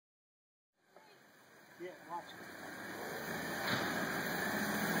Watch.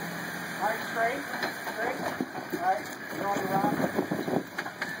 Alright, straight. Alright, you're on the rock.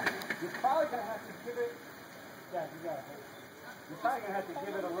 You're probably going to have to give it, yeah, you got it. You're probably going to have to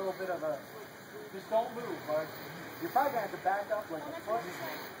give it a little bit of a, just don't move, bud. You're probably going to have to back up like a foot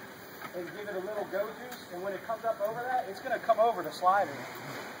and give it a little go juice, and when it comes up over that, it's going to come over the slider.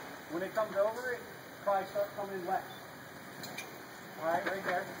 When it comes over it, probably start coming left. Alright, right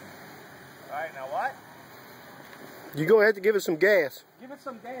there. Alright, now what? You're going to have to give it some gas. Give it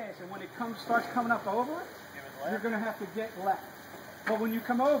some gas, and when it starts coming up over it, you're going to have to get left. But when you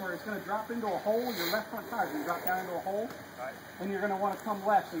come over, it's going to drop into a hole. Your left front tire is going to drop down into a hole, right. And you're going to want to come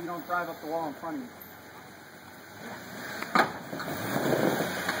left so you don't drive up the wall in front of you.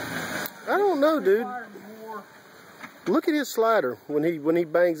 I don't know, dude. Look at his slider when he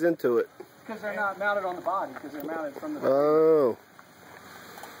bangs into it. Because they're not mounted on the body, because they're mounted from the body. Oh.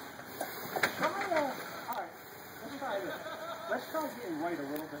 Alright, let's try this. Let's try getting right a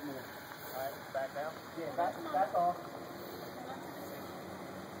little bit more. Alright, back down? Yeah, back off.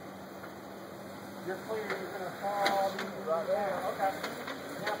 You're clear, you're going to fall right there. Okay.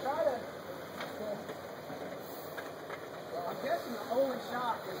 Now try to... I'm guessing the only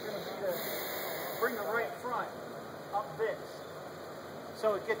shot is going to be to bring the right front up this.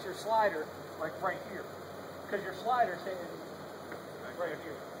 So it gets your slider like right here. Because your slider's hitting right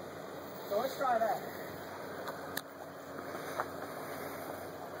here. So let's try that.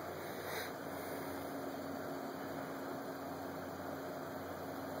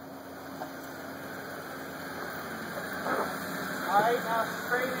 Alright, now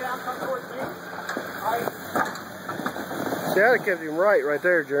straighten it out, come towards me. Alright. See, I'd have kept him right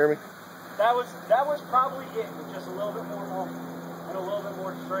there, Jeremy. That was probably it, with just a little bit more long and a little bit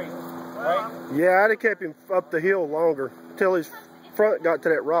more straight. Right? Yeah, I'd have kept him up the hill longer till his front got to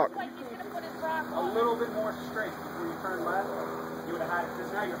that rock. A little bit more straight before you turn left. You would have had it,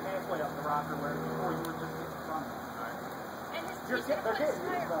 because now you're halfway up the rocker where before you were just at the front. They're getting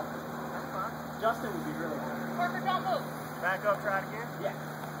good stuff. Justin would be really happy. Parker, don't move. Back up, try it again? Yeah.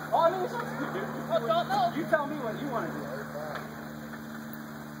 Oh, I mean, it's up to you, dude. Oh, don't move. You tell me what you want to do.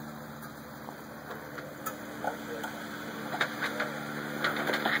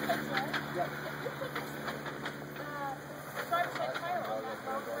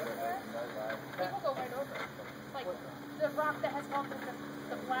 The rock that has all the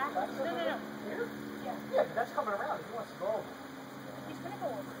black? No. Here? Yeah. Yeah, that's coming around. He wants to go over. He's going to go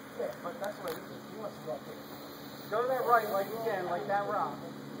over. Yeah, but that's what it is. He wants to go up here. Go to that right, like again, like that rock.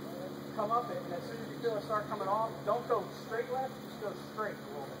 Come up it, and as soon as you feel it start coming off, don't go straight left, just go straight a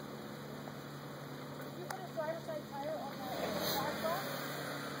little bit. You put a driver's side tire on the side rock?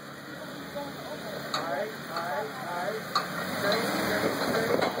 Going over. Alright. Straight.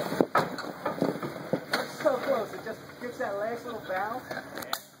 It's so close. It just gives that last little bounce,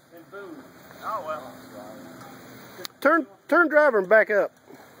 and boom. Oh, well. Turn driver and back up.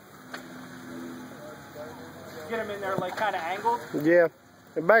 Get him in there like kind of angled. Yeah.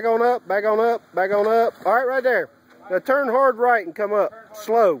 And back on up, back on up, back on up. All right, right there. Now turn hard right and come up.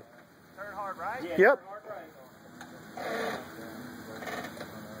 Slow. Turn hard right? Yeah, yep. turn hard right.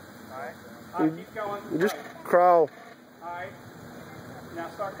 Alright. Alright, keep going. Just crawl. Alright. Now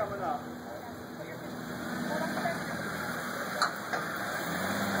start coming up.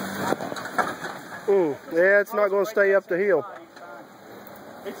 Yeah, it's not going to stay up the hill.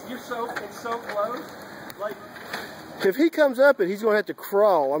 It's so close. Like, if he comes up it, he's going to have to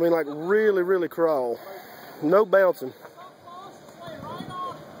crawl. I mean, like really, really crawl. No bouncing.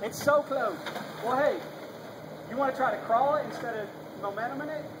 it's so close. Well, hey, you want to try to crawl it instead of momentum in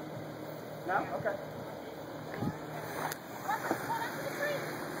it? No? Okay.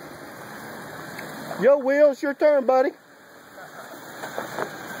 Yo, Will, it's your turn, buddy.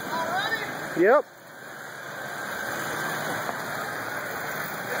 Yep.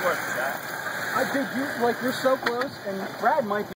 I did. You're so close, and Brad might be.